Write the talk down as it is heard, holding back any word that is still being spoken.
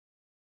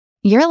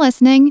You're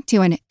listening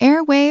to an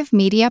Airwave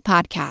Media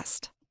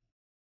Podcast.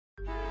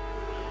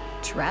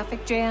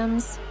 Traffic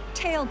jams,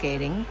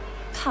 tailgating,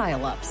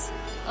 pile-ups.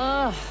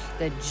 Ugh,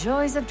 the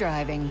joys of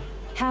driving.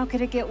 How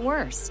could it get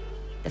worse?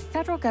 The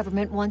federal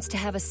government wants to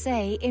have a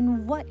say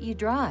in what you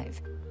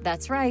drive.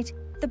 That's right.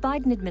 The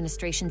Biden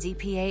administration's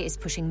EPA is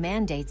pushing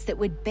mandates that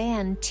would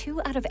ban 2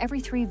 out of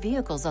every 3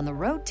 vehicles on the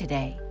road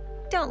today.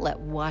 Don't let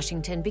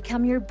Washington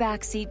become your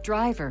backseat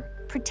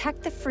driver.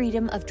 Protect the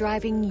freedom of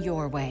driving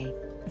your way.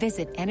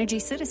 Visit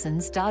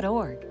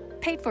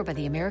EnergyCitizens.org. Paid for by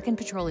the American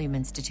Petroleum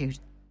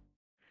Institute.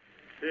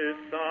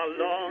 It's a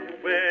long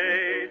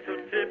way to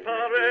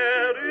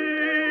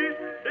Tipperary.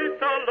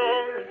 It's a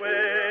long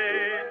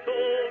way to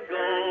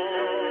go.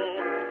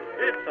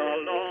 It's a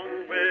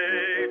long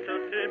way to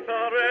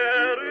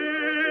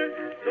Tipperary,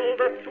 to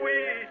the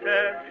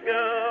sweetest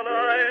girl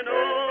I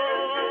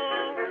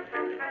know.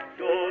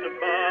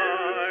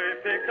 Goodbye,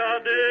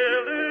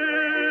 Piccadilly.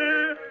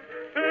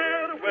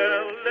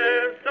 Farewell,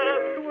 Leicester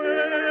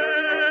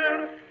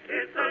Square.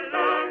 It's a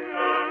long,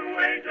 long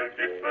way to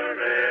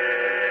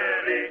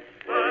Tipperary,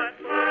 but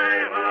my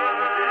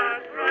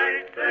heart's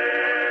right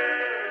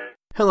there.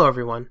 Hello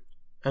everyone,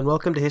 and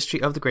welcome to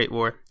History of the Great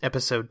War,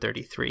 episode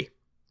 33.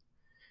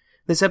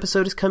 This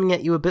episode is coming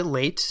at you a bit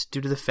late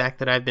due to the fact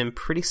that I've been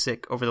pretty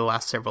sick over the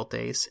last several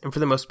days, and for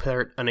the most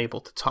part unable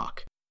to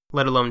talk,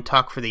 let alone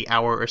talk for the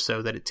hour or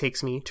so that it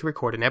takes me to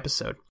record an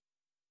episode.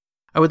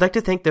 I would like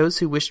to thank those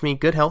who wished me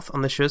good health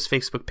on the show's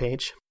Facebook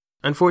page.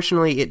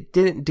 Unfortunately, it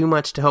didn't do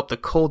much to help the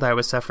cold I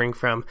was suffering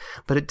from,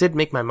 but it did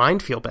make my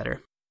mind feel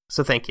better,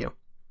 so thank you.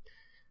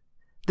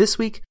 This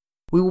week,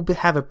 we will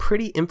have a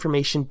pretty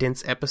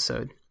information-dense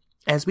episode,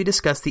 as we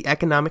discuss the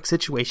economic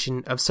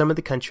situation of some of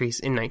the countries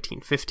in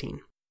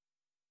 1915.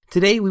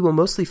 Today, we will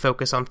mostly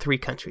focus on 3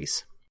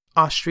 countries: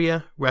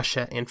 Austria,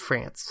 Russia, and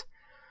France.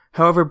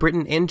 However,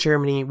 Britain and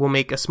Germany will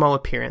make a small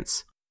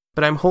appearance,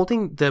 but I'm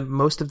holding the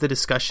most of the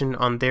discussion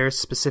on their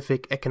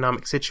specific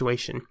economic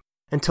situation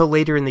until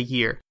later in the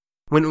year,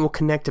 when it will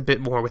connect a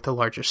bit more with the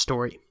larger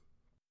story.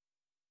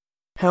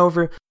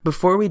 However,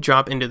 before we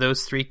drop into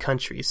those 3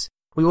 countries,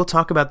 we will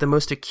talk about the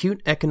most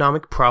acute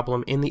economic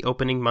problem in the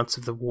opening months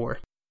of the war: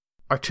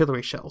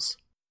 artillery shells.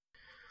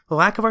 The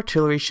lack of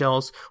artillery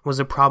shells was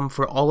a problem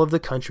for all of the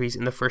countries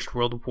in the First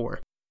World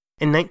War,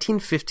 and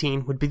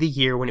 1915 would be the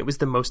year when it was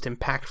the most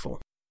impactful.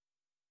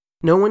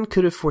 No one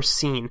could have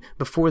foreseen,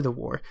 before the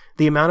war,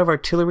 the amount of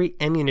artillery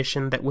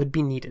ammunition that would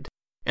be needed,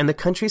 and the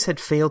countries had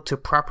failed to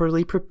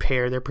properly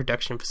prepare their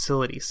production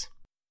facilities.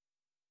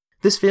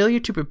 This failure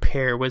to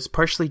prepare was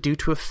partially due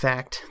to a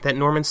fact that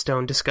Norman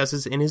Stone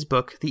discusses in his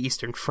book, The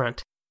Eastern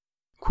Front.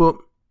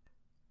 Quote,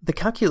 "The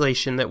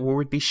calculation that war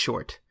would be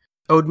short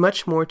owed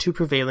much more to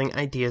prevailing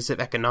ideas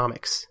of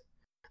economics.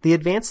 The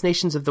advanced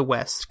nations of the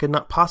West could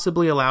not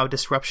possibly allow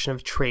disruption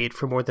of trade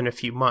for more than a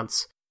few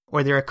months,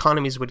 or their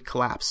economies would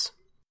collapse."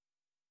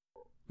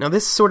 Now,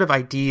 this sort of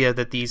idea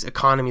that these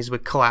economies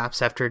would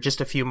collapse after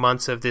just a few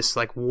months of this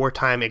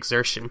wartime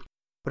exertion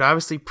would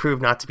obviously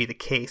prove not to be the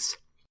case.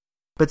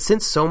 But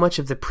since so much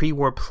of the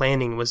pre-war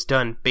planning was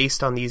done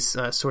based on these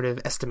sort of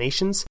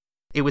estimations,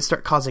 it would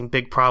start causing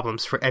big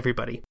problems for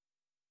everybody.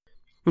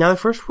 Now, the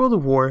First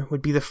World War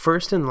would be the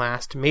first and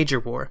last major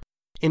war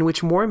in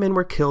which more men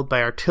were killed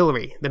by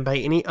artillery than by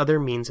any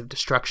other means of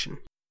destruction.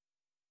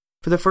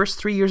 For the first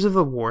 3 years of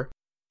the war,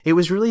 it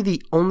was really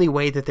the only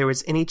way that there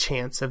was any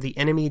chance of the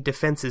enemy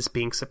defenses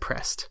being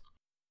suppressed.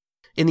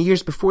 In the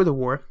years before the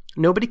war,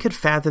 nobody could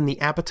fathom the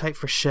appetite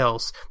for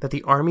shells that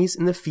the armies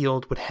in the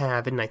field would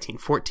have in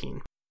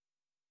 1914.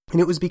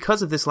 And it was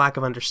because of this lack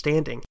of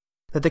understanding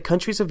that the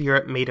countries of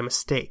Europe made a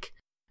mistake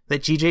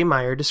that G.J.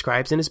 Meyer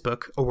describes in his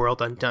book, A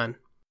World Undone.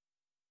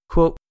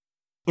 Quote,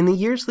 "In the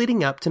years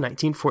leading up to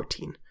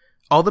 1914,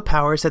 all the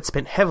powers had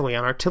spent heavily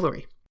on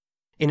artillery.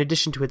 In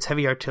addition to its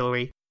heavy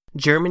artillery,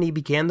 Germany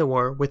began the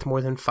war with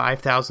more than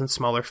 5,000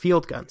 smaller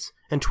field guns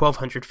and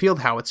 1,200 field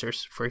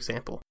howitzers, for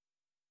example,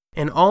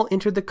 and all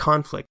entered the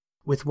conflict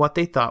with what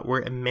they thought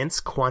were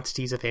immense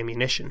quantities of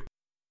ammunition.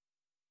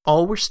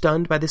 All were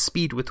stunned by the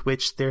speed with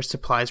which their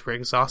supplies were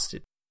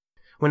exhausted.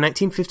 When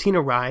 1915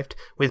 arrived,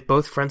 with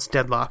both fronts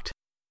deadlocked,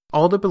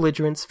 all the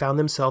belligerents found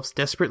themselves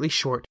desperately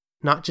short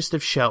not just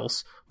of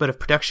shells, but of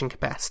production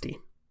capacity.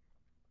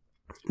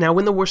 Now,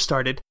 when the war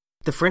started,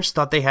 the French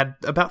thought they had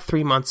about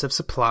 3 months of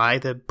supply,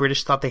 the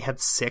British thought they had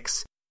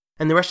 6,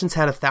 and the Russians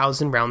had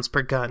 1,000 rounds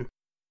per gun.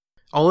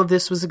 All of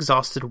this was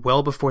exhausted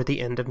well before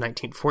the end of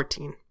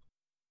 1914.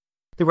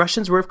 The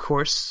Russians were, of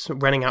course,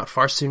 running out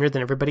far sooner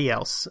than everybody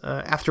else.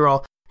 After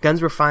all,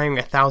 guns were firing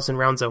 1,000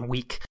 rounds a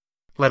week,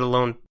 let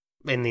alone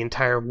in the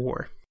entire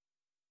war.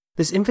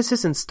 This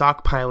emphasis in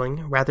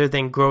stockpiling, rather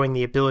than growing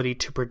the ability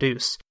to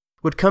produce,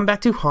 would come back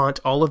to haunt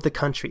all of the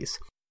countries,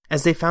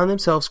 as they found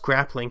themselves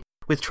grappling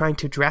with trying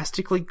to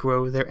drastically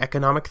grow their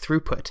economic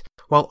throughput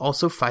while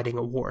also fighting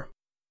a war.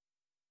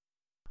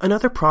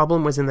 Another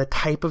problem was in the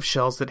type of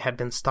shells that had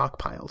been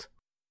stockpiled.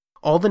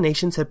 All the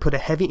nations had put a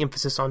heavy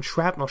emphasis on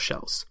shrapnel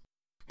shells.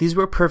 These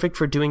were perfect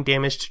for doing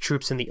damage to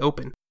troops in the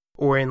open,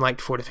 or in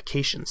light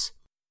fortifications.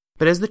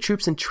 but as the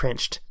troops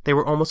entrenched, they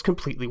were almost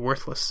completely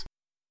worthless.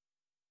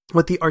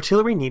 What the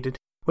artillery needed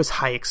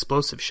was high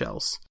explosive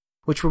shells,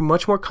 which were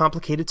much more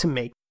complicated to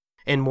make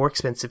and more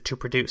expensive to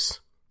produce.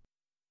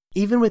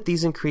 Even with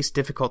these increased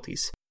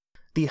difficulties,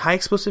 the high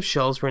explosive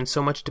shells were in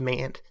so much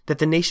demand that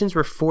the nations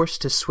were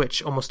forced to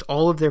switch almost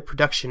all of their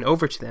production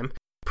over to them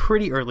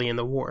pretty early in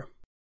the war.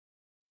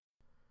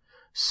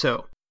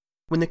 So,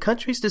 when the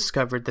countries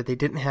discovered that they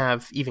didn't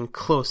have even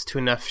close to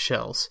enough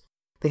shells,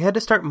 they had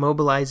to start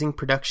mobilizing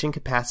production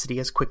capacity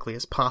as quickly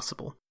as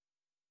possible.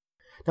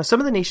 Now, some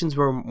of the nations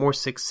were more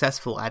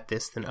successful at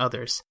this than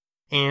others,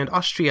 and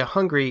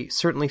Austria-Hungary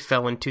certainly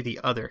fell into the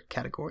other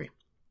category.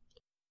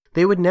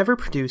 They would never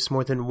produce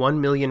more than 1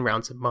 million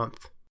rounds a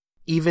month,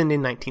 even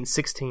in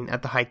 1916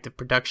 at the height of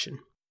production.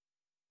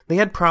 They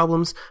had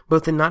problems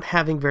both in not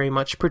having very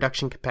much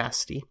production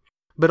capacity,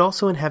 but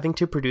also in having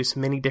to produce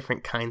many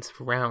different kinds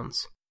of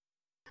rounds.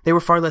 They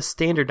were far less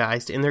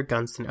standardized in their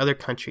guns than other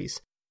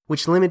countries,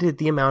 which limited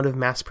the amount of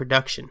mass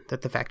production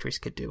that the factories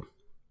could do.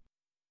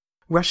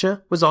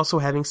 Russia was also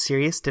having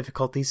serious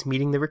difficulties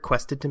meeting the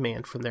requested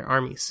demand from their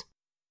armies.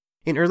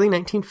 In early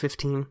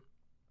 1915,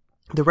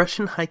 the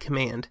Russian High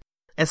Command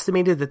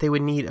estimated that they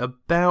would need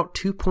about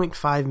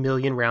 2.5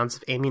 million rounds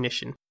of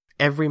ammunition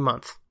every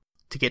month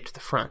to get to the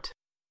front.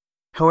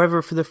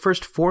 However, for the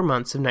first 4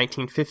 months of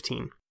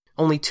 1915,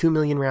 only 2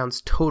 million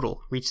rounds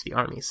total reached the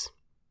armies.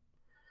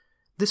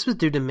 This was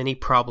due to many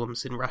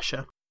problems in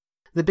Russia,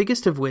 the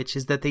biggest of which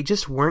is that they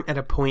just weren't at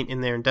a point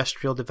in their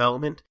industrial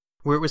development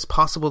where it was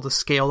possible to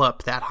scale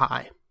up that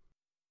high.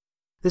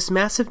 This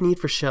massive need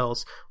for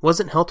shells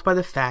wasn't helped by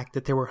the fact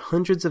that there were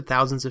hundreds of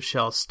thousands of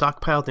shells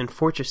stockpiled in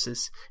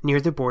fortresses near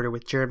the border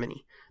with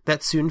Germany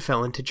that soon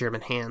fell into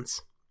German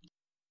hands.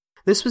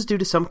 This was due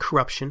to some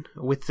corruption,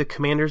 with the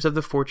commanders of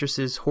the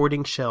fortresses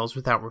hoarding shells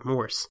without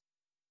remorse,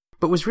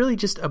 but was really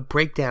just a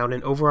breakdown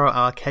in overall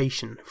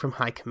allocation from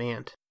high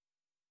command.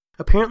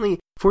 Apparently,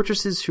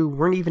 fortresses who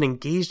weren't even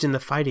engaged in the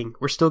fighting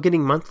were still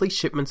getting monthly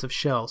shipments of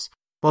shells,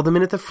 while the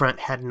men at the front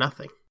had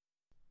nothing.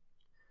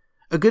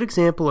 A good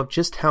example of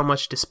just how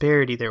much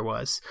disparity there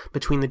was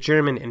between the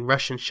German and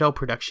Russian shell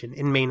production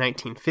in May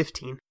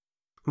 1915,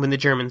 when the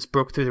Germans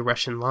broke through the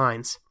Russian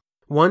lines,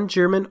 one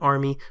German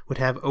army would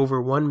have over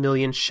 1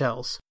 million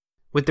shells,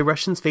 with the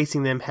Russians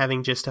facing them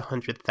having just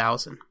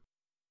 100,000.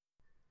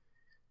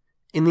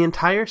 In the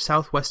entire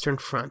southwestern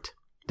front,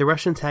 the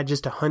Russians had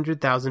just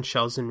 100,000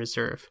 shells in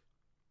reserve.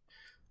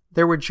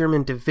 There were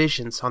German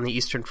divisions on the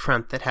eastern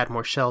front that had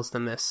more shells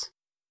than this.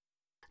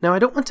 Now, I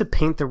don't want to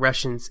paint the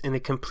Russians in a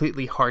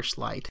completely harsh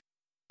light.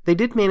 They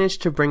did manage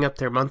to bring up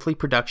their monthly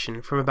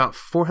production from about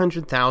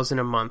 400,000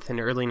 a month in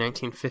early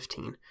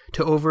 1915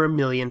 to over 1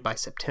 million by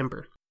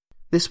September.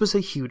 This was a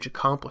huge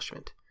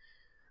accomplishment.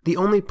 The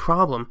only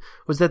problem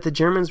was that the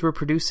Germans were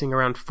producing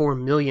around 4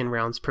 million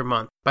rounds per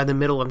month by the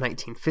middle of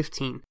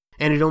 1915,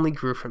 and it only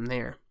grew from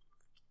there.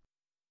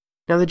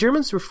 Now, the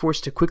Germans were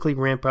forced to quickly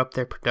ramp up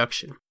their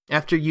production,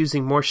 after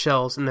using more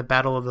shells in the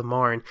Battle of the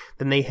Marne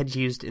than they had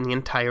used in the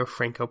entire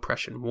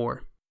Franco-Prussian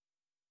War.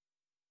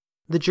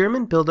 The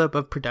German buildup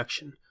of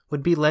production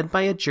would be led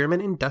by a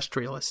German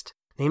industrialist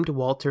named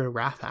Walter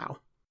Rathenau.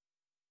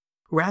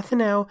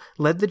 Rathenau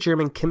led the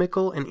German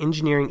chemical and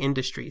engineering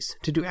industries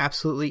to do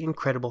absolutely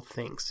incredible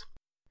things.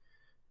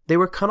 They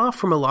were cut off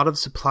from a lot of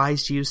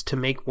supplies used to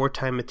make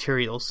wartime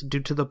materials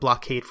due to the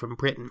blockade from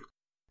Britain.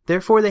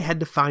 Therefore, they had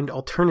to find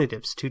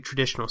alternatives to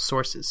traditional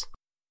sources.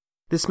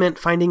 This meant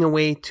finding a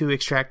way to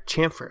extract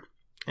camphor,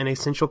 an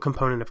essential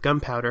component of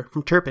gunpowder,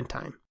 from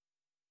turpentine.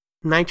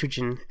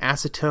 Nitrogen,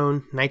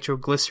 acetone,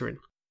 nitroglycerin,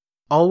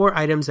 all were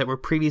items that were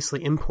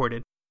previously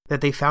imported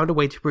that they found a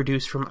way to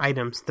produce from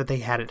items that they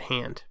had at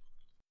hand.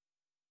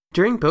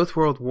 During both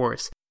World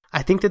Wars,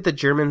 I think that the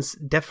Germans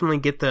definitely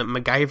get the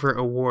MacGyver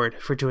Award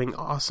for doing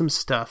awesome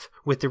stuff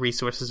with the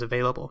resources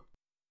available.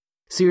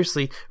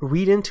 Seriously,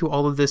 read into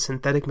all of the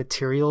synthetic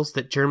materials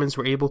that Germans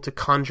were able to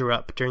conjure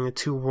up during the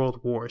 2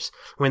 world wars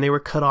when they were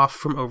cut off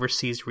from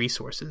overseas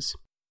resources.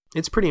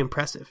 It's pretty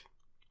impressive.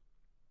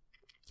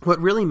 What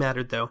really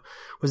mattered, though,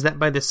 was that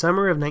by the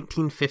summer of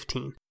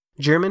 1915,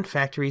 German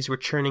factories were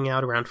churning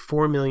out around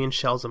 4 million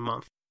shells a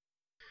month.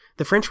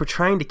 The French were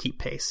trying to keep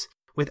pace,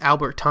 with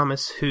Albert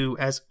Thomas, who,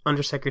 as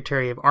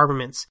Undersecretary of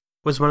Armaments,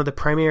 was one of the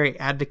primary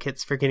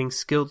advocates for getting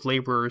skilled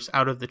laborers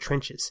out of the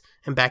trenches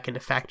and back into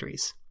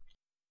factories.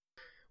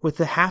 With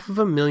the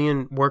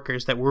 500,000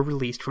 workers that were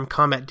released from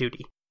combat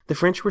duty, the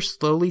French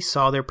slowly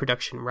saw their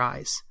production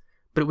rise,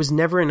 but it was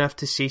never enough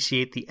to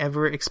satiate the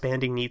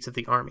ever-expanding needs of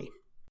the army.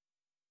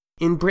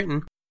 In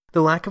Britain, the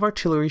lack of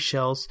artillery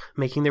shells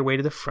making their way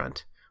to the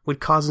front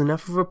would cause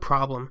enough of a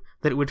problem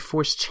that it would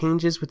force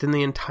changes within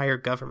the entire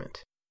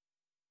government.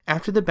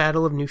 After the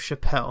Battle of Neuve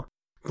Chapelle,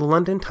 the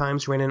London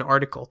Times ran an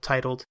article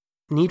titled,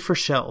 "Need for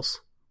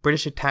Shells,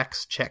 British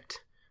Attacks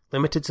Checked,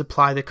 Limited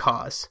Supply the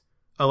Cause,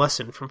 A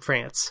Lesson from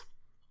France."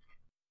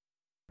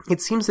 It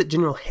seems that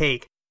General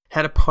Haig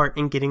had a part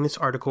in getting this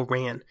article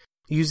ran,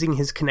 using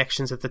his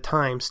connections at the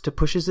Times to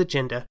push his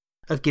agenda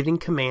of giving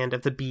command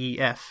of the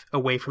BEF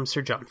away from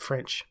Sir John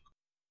French.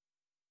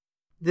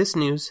 This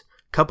news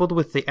coupled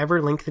with the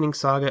ever-lengthening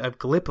saga of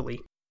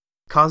Gallipoli,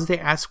 caused the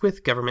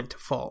Asquith government to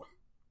fall.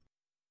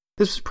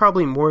 This was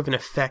probably more of an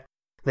effect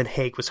than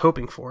Haig was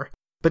hoping for,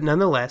 but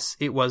nonetheless,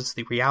 it was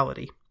the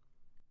reality.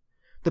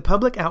 The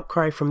public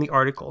outcry from the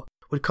article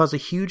would cause a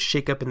huge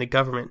shakeup in the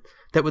government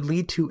that would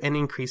lead to an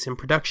increase in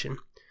production,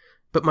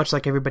 but much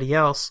like everybody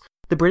else,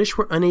 the British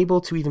were unable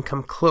to even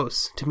come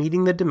close to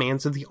meeting the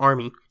demands of the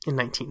army in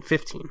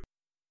 1915.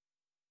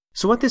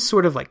 So what this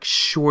sort of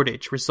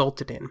shortage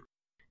resulted in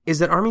is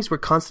that armies were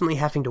constantly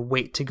having to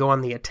wait to go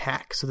on the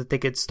attack so that they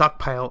could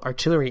stockpile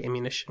artillery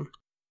ammunition.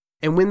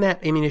 And when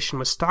that ammunition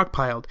was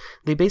stockpiled,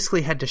 they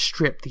basically had to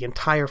strip the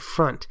entire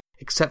front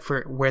except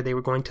for where they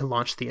were going to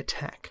launch the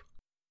attack.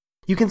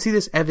 You can see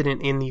this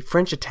evident in the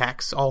French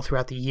attacks all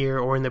throughout the year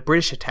or in the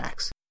British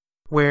attacks,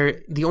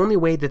 where the only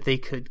way that they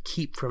could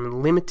keep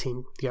from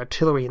limiting the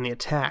artillery in the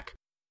attack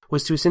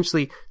was to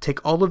essentially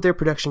take all of their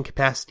production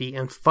capacity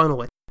and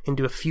funnel it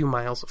into a few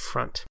miles of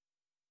front.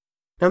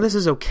 Now this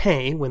is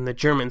okay when the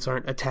Germans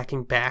aren't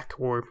attacking back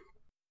or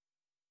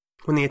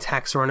when the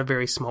attacks are on a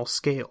very small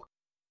scale.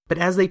 But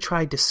as they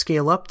tried to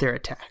scale up their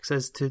attacks,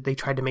 they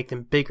tried to make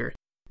them bigger,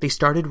 they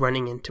started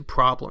running into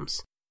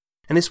problems.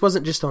 And this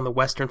wasn't just on the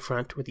Western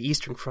Front or the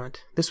Eastern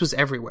Front, this was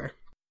everywhere.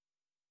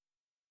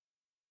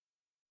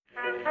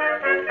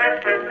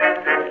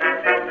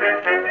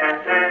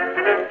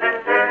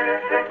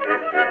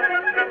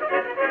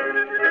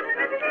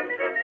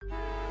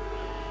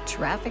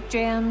 Traffic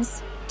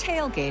jams,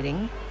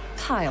 tailgating,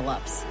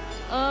 pile-ups.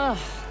 Ugh,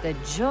 the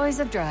joys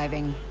of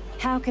driving.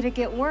 How could it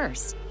get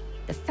worse?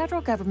 The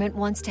federal government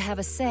wants to have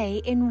a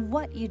say in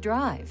what you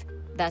drive.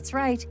 That's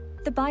right.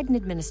 The Biden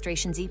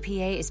administration's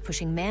EPA is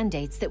pushing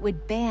mandates that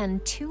would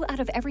ban 2 out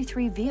of every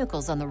 3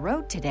 vehicles on the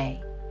road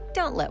today.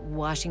 Don't let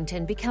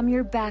Washington become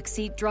your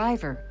backseat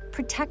driver.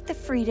 Protect the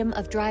freedom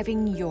of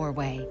driving your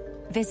way.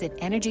 Visit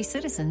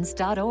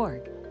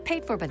EnergyCitizens.org.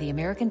 Paid for by the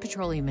American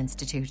Petroleum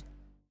Institute.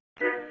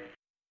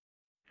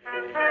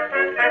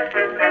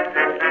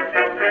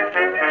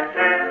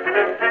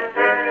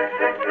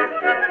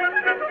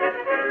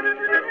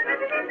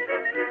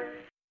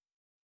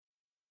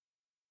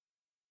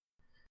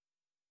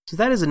 So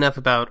that is enough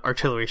about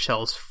artillery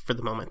shells for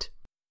the moment.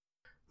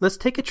 Let's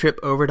take a trip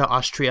over to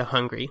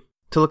Austria-Hungary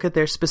to look at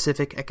their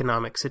specific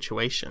economic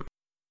situation.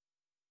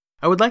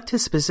 I would like to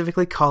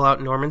specifically call out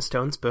Norman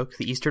Stone's book,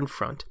 The Eastern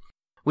Front,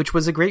 which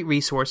was a great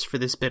resource for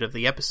this bit of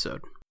the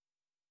episode.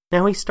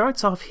 Now he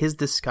starts off his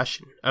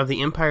discussion of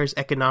the empire's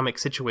economic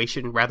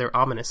situation rather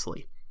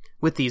ominously,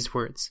 with these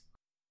words,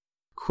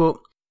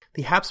 quote,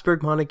 "The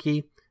Habsburg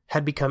monarchy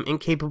had become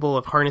incapable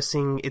of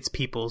harnessing its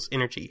people's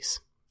energies,"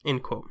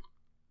 end quote.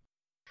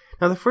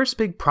 Now the first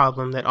big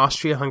problem that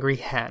Austria-Hungary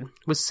had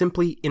was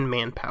simply in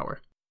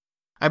manpower.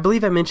 I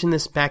believe I mentioned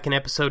this back in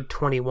episode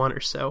 21 or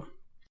so,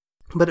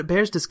 but it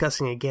bears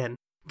discussing again,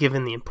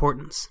 given the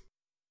importance.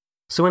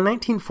 So in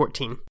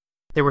 1914,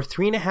 there were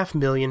 3.5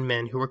 million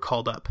men who were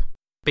called up,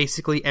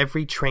 basically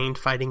every trained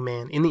fighting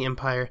man in the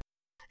empire,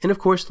 and of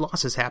course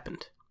losses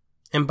happened.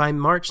 And by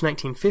March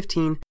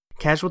 1915,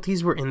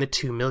 casualties were in the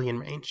 2 million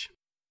range.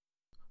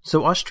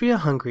 So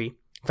Austria-Hungary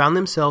found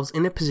themselves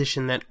in a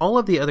position that all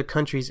of the other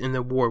countries in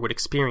the war would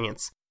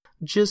experience,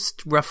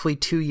 just roughly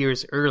 2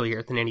 years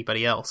earlier than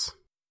anybody else.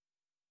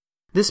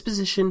 This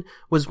position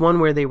was one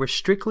where they were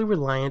strictly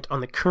reliant on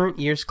the current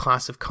year's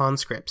class of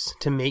conscripts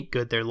to make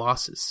good their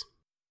losses.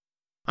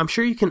 I'm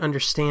sure you can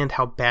understand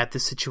how bad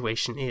this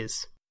situation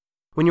is.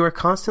 When you are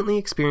constantly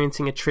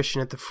experiencing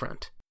attrition at the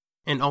front,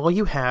 and all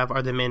you have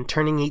are the men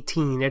turning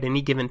 18 at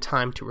any given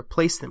time to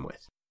replace them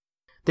with,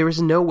 there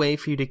is no way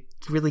for you to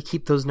really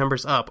keep those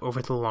numbers up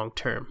over the long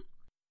term.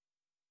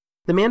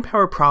 The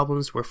manpower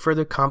problems were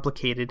further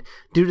complicated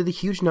due to the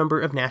huge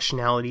number of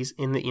nationalities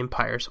in the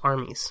empire's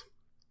armies.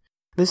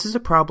 This is a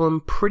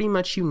problem pretty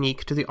much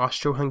unique to the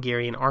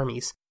Austro-Hungarian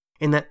armies,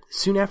 in that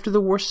soon after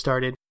the war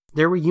started,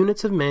 there were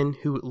units of men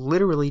who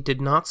literally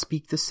did not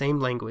speak the same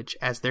language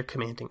as their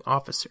commanding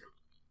officer.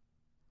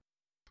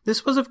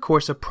 This was of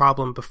course a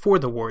problem before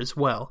the war as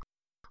well,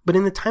 but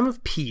in the time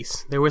of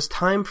peace, there was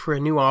time for a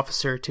new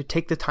officer to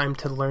take the time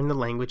to learn the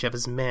language of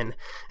his men,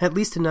 at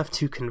least enough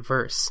to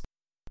converse,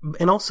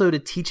 and also to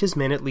teach his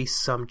men at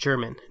least some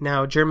German.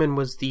 Now, German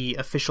was the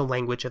official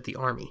language of the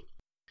army.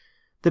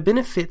 The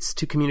benefits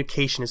to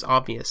communication is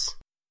obvious,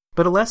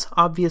 but a less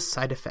obvious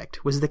side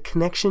effect was the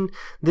connection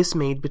this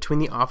made between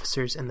the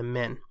officers and the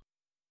men.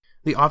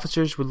 The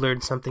officers would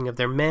learn something of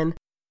their men.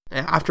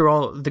 After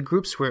all, the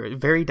groups were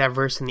very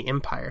diverse in the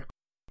empire,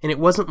 and it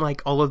wasn't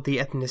like all of the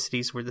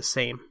ethnicities were the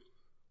same.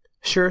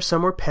 Sure,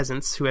 some were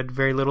peasants who had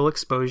very little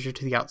exposure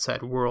to the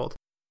outside world,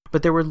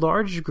 but there were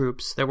large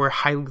groups that were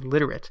highly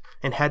literate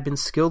and had been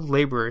skilled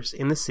laborers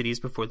in the cities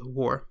before the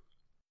war.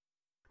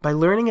 By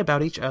learning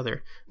about each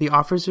other, the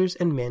officers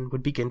and men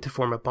would begin to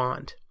form a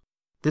bond.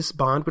 This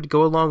bond would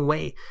go a long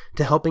way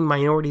to helping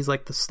minorities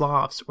like the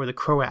Slavs or the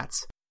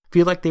Croats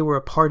feel like they were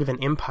a part of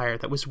an empire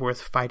that was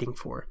worth fighting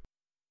for.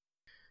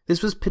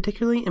 This was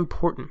particularly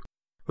important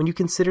when you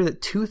consider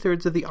that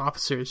 2/3 of the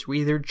officers were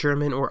either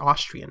German or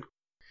Austrian,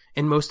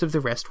 and most of the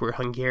rest were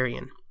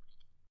Hungarian.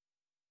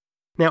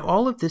 Now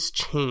all of this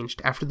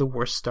changed after the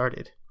war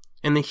started,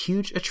 and the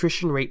huge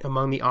attrition rate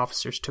among the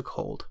officers took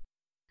hold.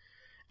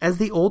 As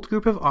the old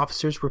group of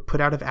officers were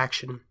put out of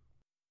action,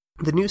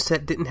 the new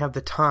set didn't have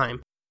the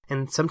time,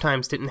 and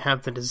sometimes didn't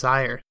have the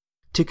desire,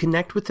 to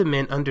connect with the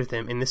men under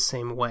them in this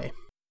same way.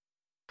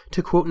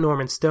 To quote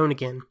Norman Stone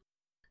again,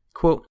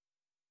 quote,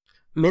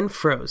 "Men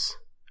froze,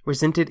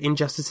 resented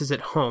injustices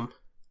at home,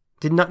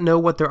 did not know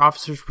what their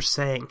officers were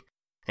saying,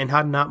 and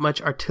had not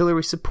much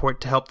artillery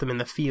support to help them in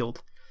the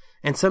field,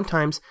 and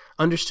sometimes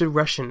understood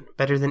Russian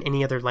better than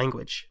any other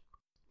language.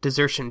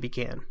 Desertion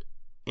began."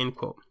 End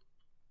quote.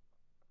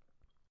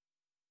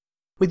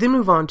 We then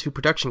move on to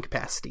production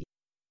capacity.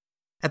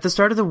 At the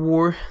start of the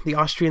war, the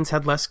Austrians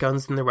had less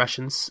guns than the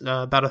Russians,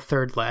 about a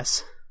third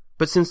less,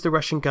 but since the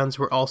Russian guns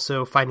were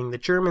also fighting the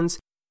Germans,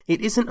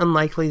 it isn't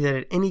unlikely that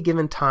at any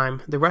given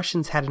time the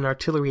Russians had an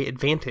artillery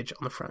advantage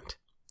on the front,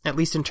 at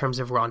least in terms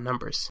of raw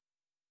numbers.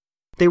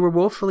 They were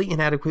woefully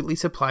inadequately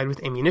supplied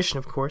with ammunition,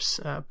 of course,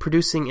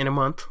 producing in a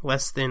month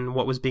less than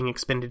what was being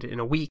expended in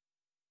a week.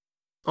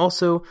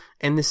 Also,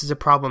 and this is a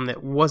problem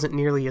that wasn't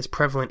nearly as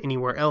prevalent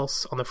anywhere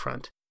else on the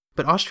front,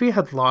 but Austria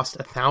had lost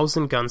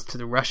 1,000 guns to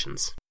the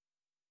Russians.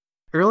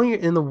 Earlier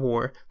in the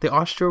war, the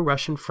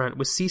Austro-Russian front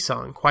was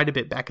seesawing quite a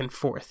bit back and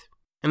forth,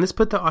 and this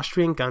put the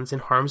Austrian guns in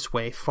harm's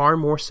way far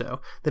more so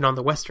than on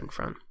the Western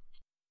front.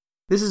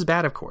 This is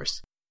bad, of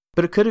course,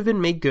 but it could have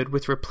been made good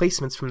with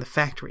replacements from the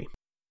factory,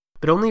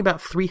 but only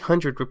about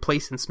 300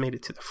 replacements made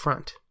it to the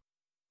front.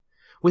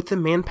 With the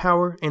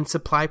manpower and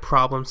supply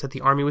problems that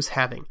the army was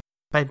having,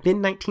 by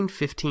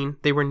mid-1915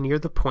 they were near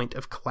the point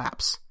of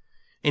collapse,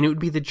 and it would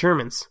be the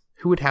Germans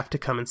who would have to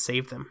come and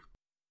save them.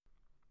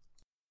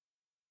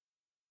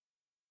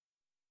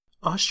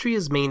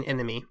 Austria's main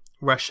enemy,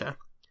 Russia,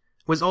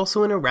 was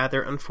also in a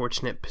rather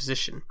unfortunate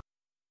position.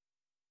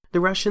 The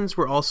Russians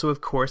were also,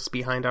 of course,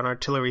 behind on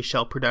artillery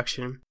shell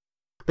production,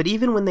 but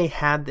even when they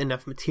had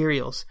enough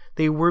materials,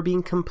 they were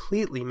being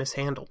completely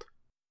mishandled.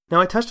 Now,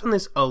 I touched on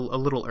this a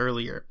little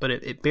earlier, but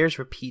it bears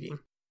repeating.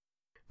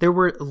 There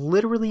were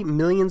literally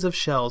millions of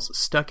shells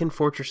stuck in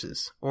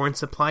fortresses or in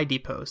supply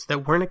depots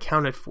that weren't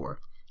accounted for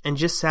and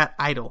just sat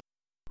idle,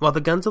 while the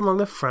guns along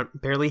the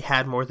front barely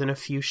had more than a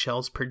few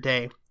shells per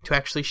day to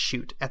actually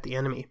shoot at the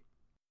enemy.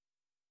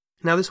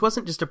 Now, this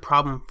wasn't just a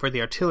problem for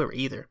the artillery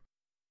either.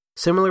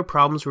 Similar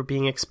problems were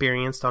being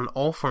experienced on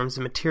all forms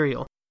of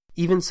material.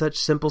 Even such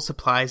simple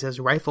supplies as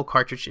rifle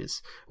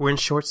cartridges were in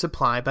short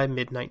supply by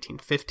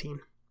mid-1915.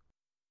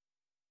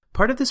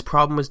 Part of this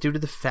problem was due to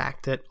the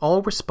fact that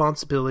all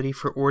responsibility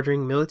for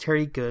ordering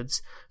military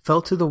goods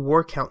fell to the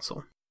War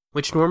Council,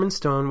 which Norman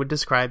Stone would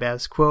describe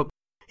as, quote,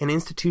 "an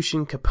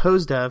institution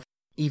composed of,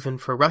 even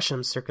for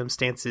Russian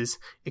circumstances,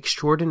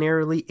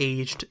 extraordinarily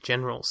aged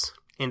generals,"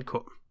 end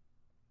quote.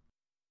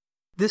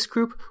 This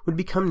group would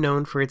become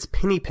known for its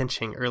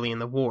penny-pinching early in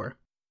the war.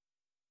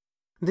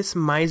 This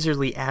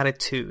miserly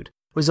attitude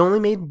was only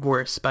made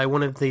worse by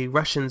one of the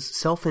Russians'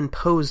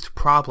 self-imposed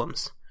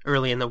problems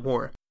early in the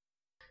war.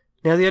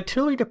 Now, the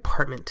artillery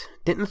department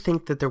didn't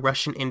think that the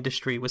Russian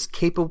industry was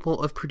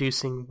capable of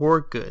producing war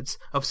goods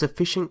of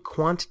sufficient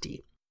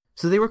quantity,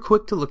 so they were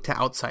quick to look to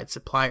outside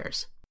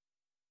suppliers.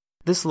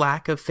 This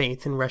lack of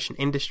faith in Russian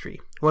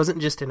industry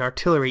wasn't just in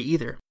artillery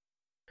either.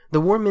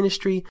 The War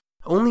Ministry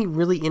only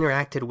really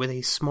interacted with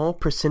a small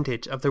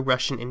percentage of the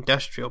Russian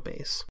industrial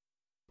base,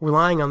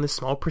 relying on this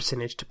small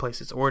percentage to place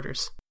its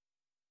orders.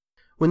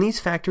 When these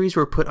factories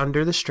were put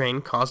under the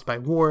strain caused by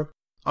war,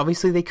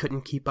 obviously they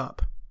couldn't keep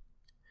up.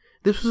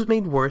 This was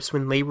made worse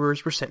when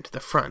laborers were sent to the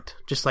front,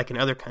 just like in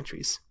other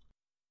countries.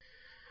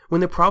 When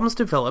the problems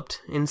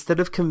developed, instead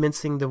of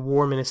convincing the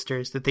war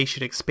ministers that they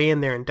should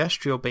expand their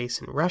industrial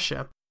base in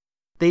Russia,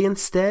 they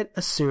instead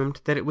assumed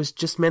that it was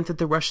just meant that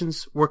the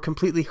Russians were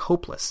completely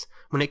hopeless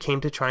when it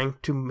came to trying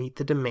to meet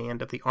the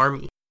demand of the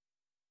army.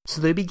 So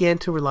they began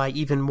to rely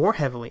even more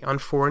heavily on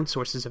foreign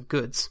sources of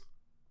goods.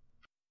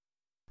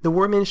 The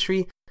War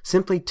Ministry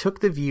simply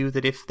took the view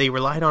that if they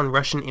relied on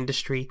Russian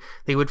industry,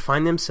 they would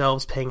find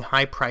themselves paying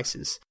high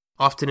prices,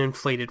 often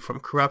inflated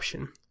from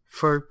corruption,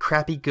 for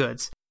crappy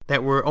goods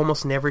that were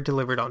almost never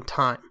delivered on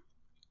time.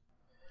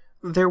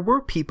 There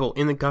were people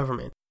in the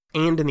government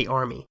and in the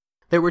army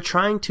that were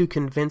trying to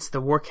convince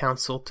the War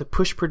Council to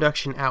push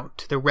production out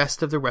to the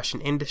rest of the Russian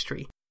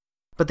industry,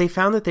 but they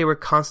found that they were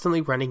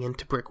constantly running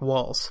into brick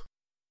walls.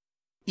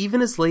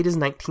 Even as late as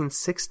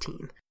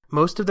 1916,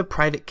 most of the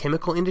private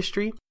chemical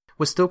industry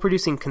was still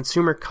producing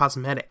consumer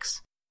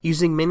cosmetics,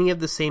 using many of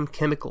the same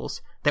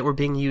chemicals that were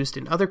being used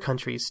in other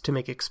countries to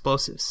make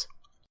explosives.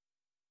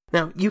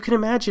 Now, you can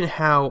imagine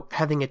how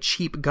having a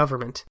cheap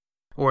government,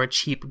 or a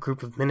cheap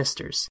group of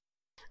ministers,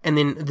 and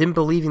then them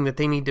believing that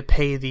they need to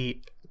pay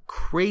the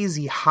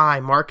crazy high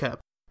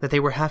markup that they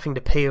were having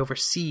to pay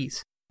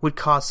overseas would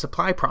cause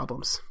supply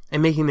problems,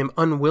 and making them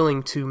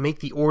unwilling to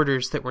make the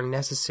orders that were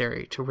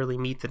necessary to really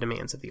meet the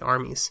demands of the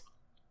armies.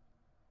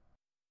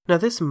 Now,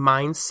 this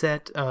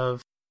mindset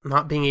of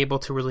not being able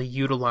to really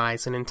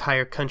utilize an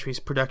entire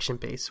country's production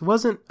base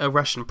wasn't a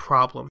Russian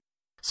problem,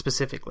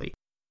 specifically.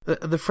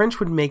 The French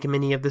would make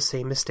many of the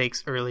same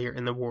mistakes earlier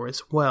in the war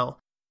as well,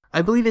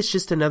 I believe it's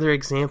just another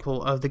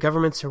example of the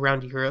governments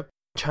around Europe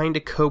trying to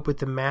cope with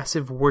the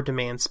massive war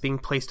demands being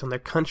placed on their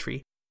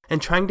country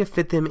and trying to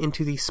fit them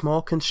into the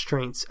small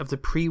constraints of the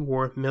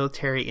pre-war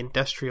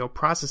military-industrial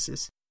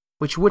processes,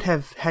 which would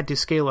have had to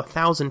scale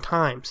 1,000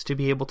 times to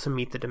be able to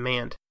meet the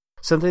demand,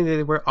 something that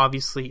they were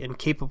obviously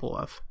incapable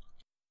of.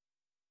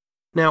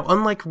 Now,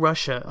 unlike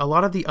Russia, a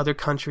lot of the other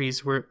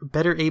countries were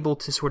better able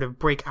to sort of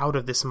break out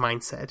of this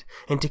mindset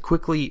and to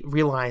quickly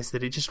realize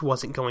that it just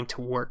wasn't going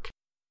to work.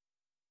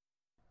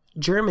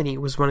 Germany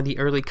was one of the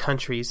early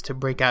countries to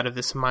break out of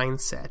this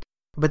mindset,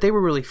 but they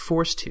were really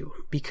forced to,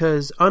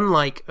 because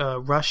unlike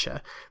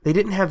Russia, they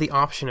didn't have the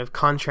option of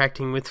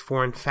contracting with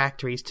foreign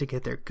factories to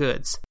get their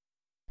goods.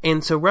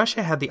 And so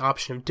Russia had the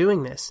option of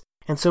doing this,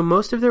 and so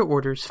most of their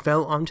orders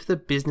fell onto the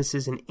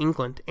businesses in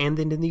England and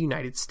then in the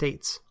United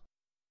States.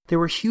 There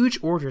were huge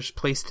orders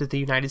placed to the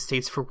United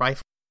States for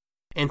rifles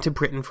and to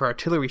Britain for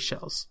artillery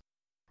shells.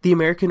 The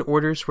American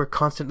orders were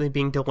constantly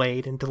being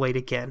delayed and delayed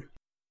again.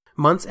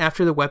 Months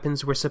after the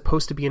weapons were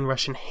supposed to be in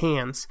Russian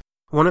hands,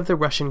 one of the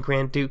Russian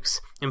Grand Dukes,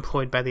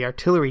 employed by the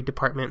artillery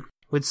department,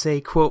 would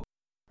say, quote,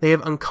 "They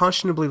have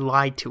unconscionably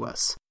lied to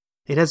us.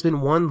 It has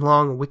been one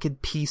long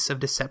wicked piece of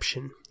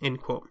deception,"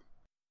 end quote.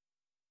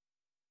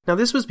 Now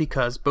this was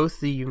because both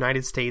the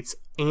United States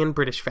and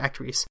British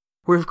factories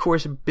were of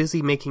course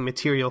busy making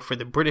material for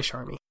the British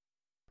Army.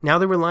 Now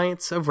the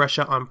reliance of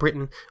Russia on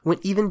Britain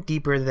went even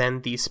deeper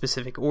than these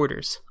specific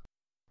orders.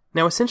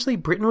 Now essentially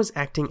Britain was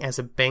acting as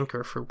a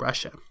banker for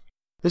Russia.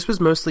 This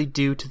was mostly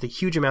due to the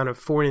huge amount of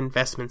foreign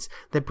investments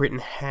that Britain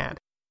had,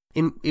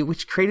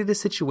 which created a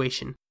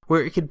situation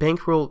where it could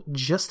bankroll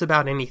just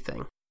about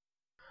anything.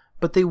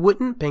 But they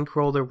wouldn't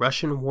bankroll the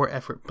Russian war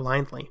effort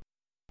blindly,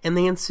 and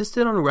they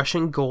insisted on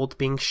Russian gold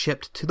being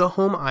shipped to the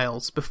home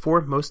isles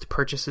before most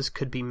purchases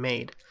could be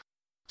made.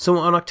 So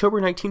on October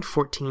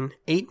 1914,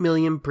 8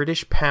 million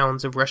British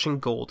pounds of Russian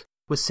gold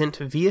was sent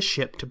via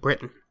ship to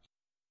Britain.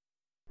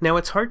 Now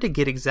it's hard to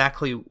get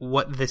exactly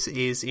what this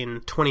is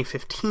in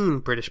 2015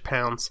 British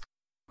pounds,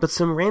 but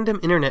some random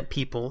internet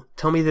people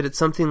tell me that it's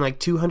something like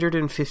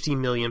 250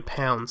 million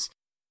pounds,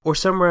 or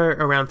somewhere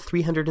around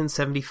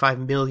 375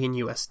 million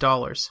US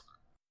dollars.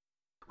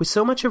 With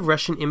so much of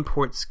Russian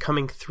imports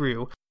coming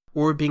through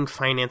or being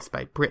financed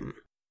by Britain,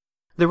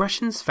 the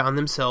Russians found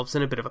themselves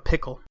in a bit of a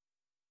pickle.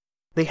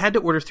 They had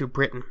to order through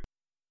Britain,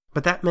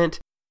 but that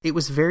meant it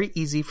was very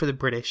easy for the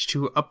British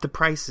to up the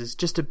prices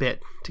just a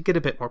bit to get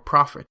a bit more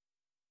profit.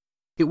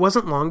 It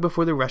wasn't long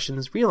before the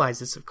Russians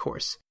realized this, of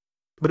course,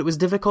 but it was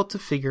difficult to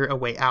figure a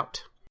way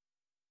out.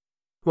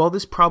 While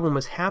this problem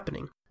was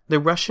happening, the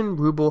Russian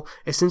ruble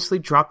essentially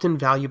dropped in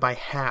value by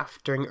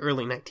half during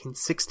early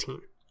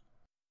 1916.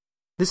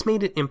 This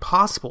made it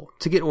impossible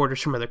to get orders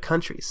from other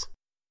countries.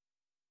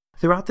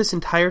 Throughout this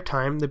entire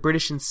time, the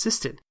British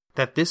insisted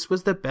that this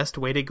was the best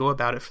way to go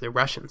about it for the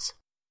Russians,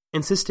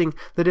 insisting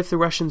that if the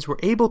Russians were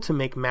able to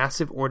make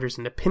massive orders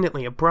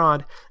independently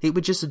abroad, it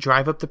would just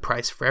drive up the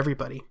price for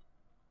everybody.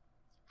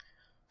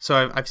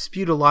 So I've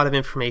spewed a lot of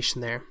information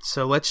there,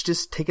 so let's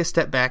just take a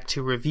step back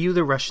to review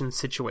the Russian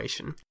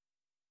situation.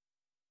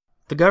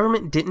 The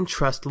government didn't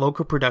trust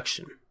local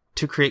production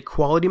to create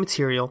quality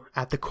material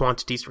at the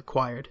quantities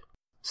required,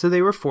 so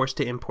they were forced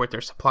to import their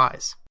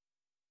supplies.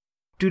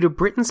 Due to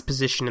Britain's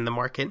position in the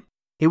market,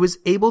 it was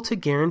able to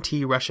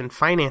guarantee Russian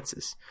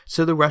finances,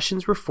 so the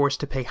Russians were forced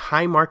to pay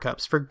high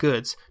markups for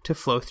goods to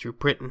flow through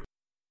Britain.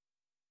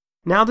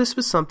 Now this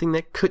was something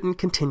that couldn't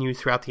continue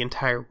throughout the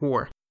entire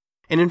war,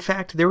 and in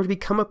fact there would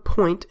become a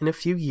point in a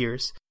few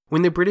years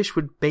when the British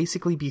would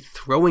basically be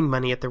throwing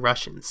money at the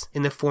Russians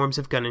in the forms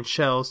of gun and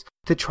shells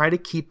to try to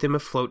keep them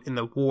afloat in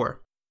the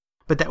war.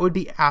 But that would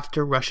be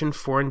after Russian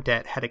foreign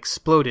debt had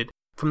exploded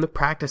from the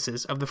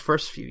practices of the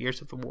first few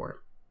years of the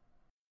war.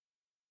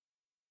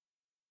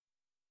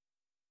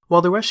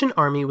 While the Russian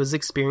army was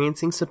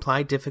experiencing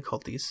supply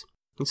difficulties,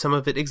 and some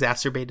of it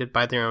exacerbated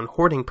by their own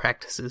hoarding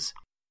practices,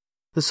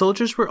 the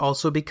soldiers were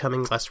also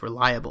becoming less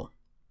reliable.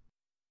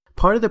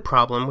 Part of the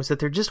problem was that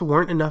there just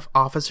weren't enough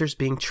officers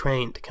being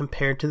trained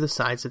compared to the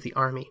size of the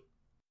army.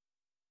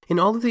 In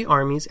all of the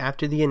armies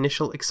after the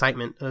initial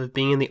excitement of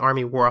being in the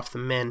army wore off the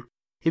men,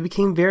 it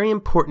became very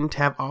important to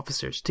have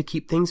officers to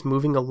keep things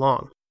moving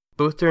along,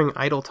 both during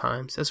idle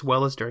times as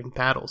well as during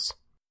battles.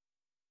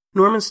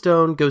 Norman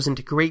Stone goes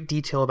into great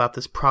detail about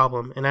this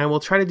problem, and I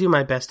will try to do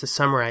my best to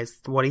summarize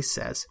what he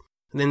says.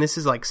 And then this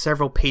is like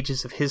several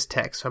pages of his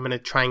text, so I'm going to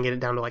try and get it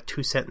down to like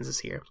 2 sentences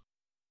here.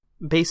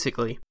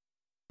 Basically,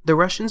 the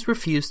Russians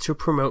refused to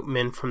promote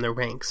men from their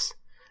ranks,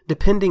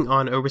 depending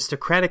on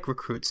aristocratic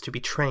recruits to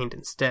be trained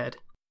instead.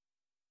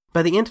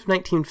 By the end of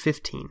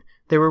 1915,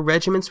 there were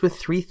regiments with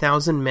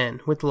 3,000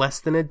 men with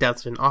less than a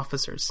dozen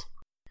officers.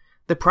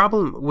 The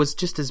problem was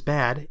just as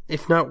bad,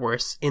 if not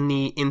worse, in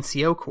the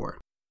NCO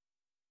Corps.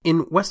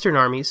 In Western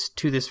armies,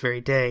 to this very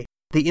day,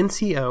 the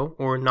NCO,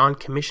 or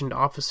non-commissioned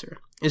officer,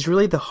 is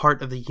really the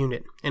heart of the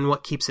unit and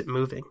what keeps it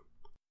moving.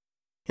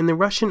 In the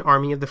Russian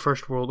army of the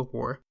First World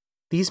War,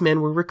 these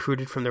men were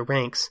recruited from the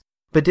ranks,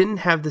 but didn't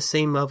have the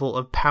same level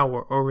of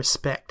power or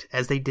respect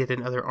as they did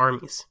in other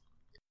armies.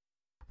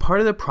 part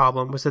of the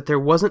problem was that there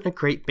wasn't a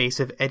great base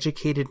of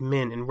educated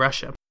men in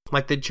Russia,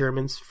 like the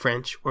Germans,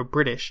 French, or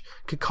British,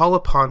 could call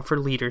upon for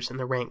leaders in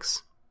the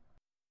ranks.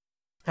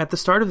 At the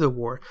start of the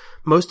war,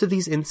 most of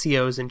these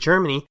NCOs in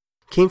Germany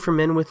came from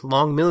men with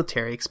long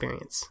military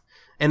experience,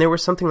 and there were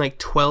something like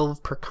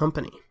 12 per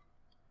company.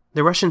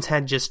 The Russians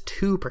had just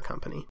 2 per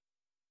company.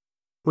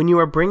 When you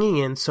are bringing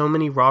in so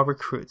many raw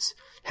recruits,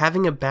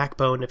 having a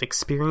backbone of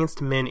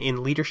experienced men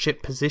in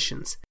leadership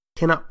positions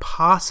cannot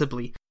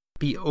possibly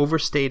be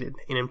overstated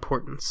in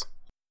importance.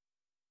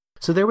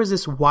 So there was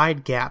this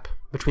wide gap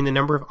between the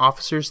number of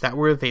officers that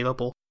were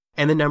available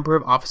and the number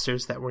of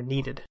officers that were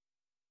needed.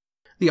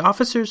 The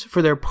officers,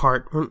 for their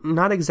part, were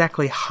not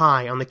exactly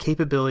high on the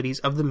capabilities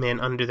of the men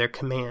under their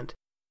command.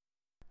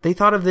 They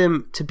thought of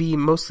them to be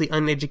mostly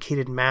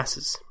uneducated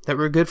masses that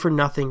were good for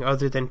nothing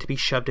other than to be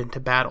shoved into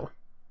battle.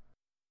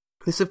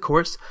 This, of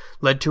course,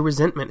 led to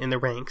resentment in the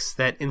ranks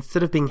that,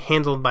 instead of being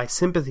handled by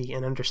sympathy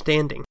and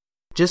understanding,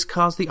 just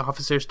caused the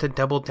officers to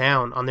double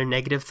down on their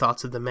negative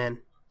thoughts of the men.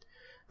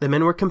 The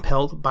men were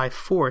compelled by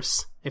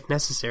force, if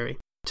necessary,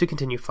 to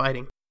continue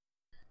fighting.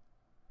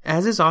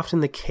 As is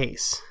often the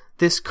case,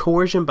 this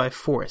coercion by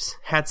force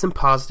had some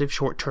positive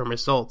short-term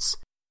results,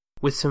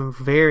 with some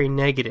very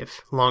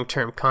negative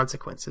long-term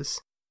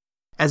consequences,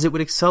 as it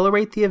would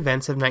accelerate the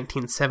events of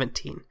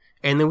 1917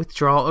 and the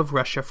withdrawal of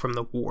Russia from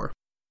the war.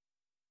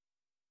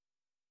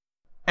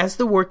 As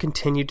the war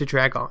continued to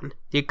drag on,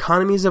 the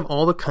economies of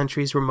all the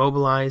countries were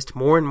mobilized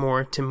more and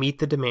more to meet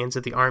the demands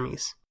of the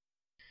armies.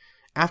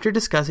 After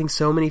discussing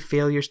so many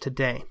failures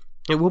today,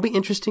 it will be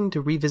interesting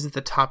to revisit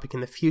the topic in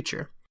the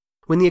future,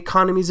 when the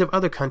economies of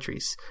other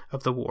countries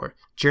of the war,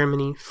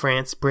 Germany,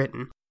 France,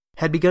 Britain,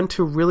 had begun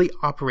to really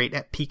operate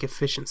at peak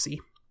efficiency.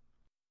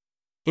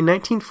 In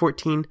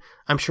 1914,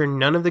 I'm sure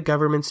none of the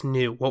governments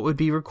knew what would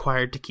be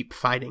required to keep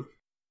fighting.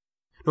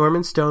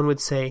 Norman Stone would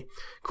say,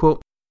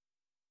 quote,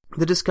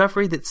 "The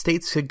discovery that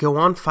states could go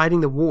on fighting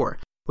the war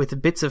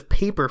with bits of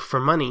paper for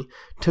money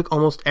took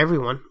almost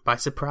everyone by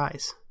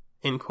surprise."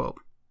 End quote.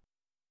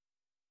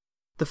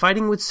 The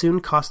fighting would soon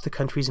cost the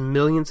countries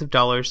millions of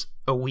dollars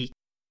a week.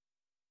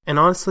 And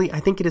honestly, I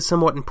think it is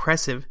somewhat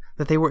impressive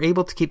that they were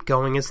able to keep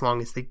going as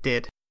long as they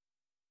did.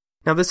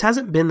 Now, this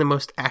hasn't been the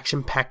most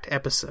action-packed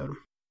episode,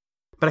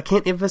 but I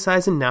can't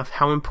emphasize enough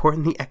how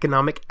important the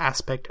economic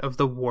aspect of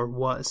the war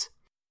was.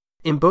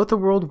 In both the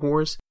world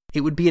wars,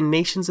 it would be a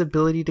nation's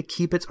ability to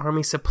keep its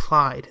army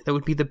supplied that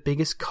would be the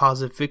biggest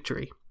cause of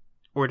victory,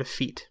 or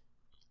defeat.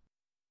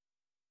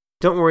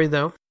 Don't worry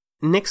though,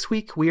 next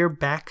week we are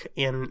back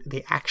in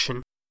the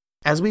action,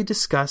 as we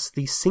discuss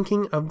the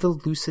sinking of the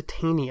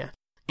Lusitania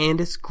and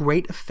its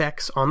great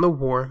effects on the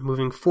war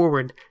moving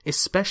forward,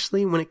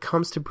 especially when it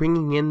comes to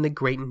bringing in the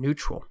great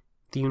neutral,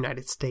 the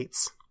United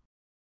States.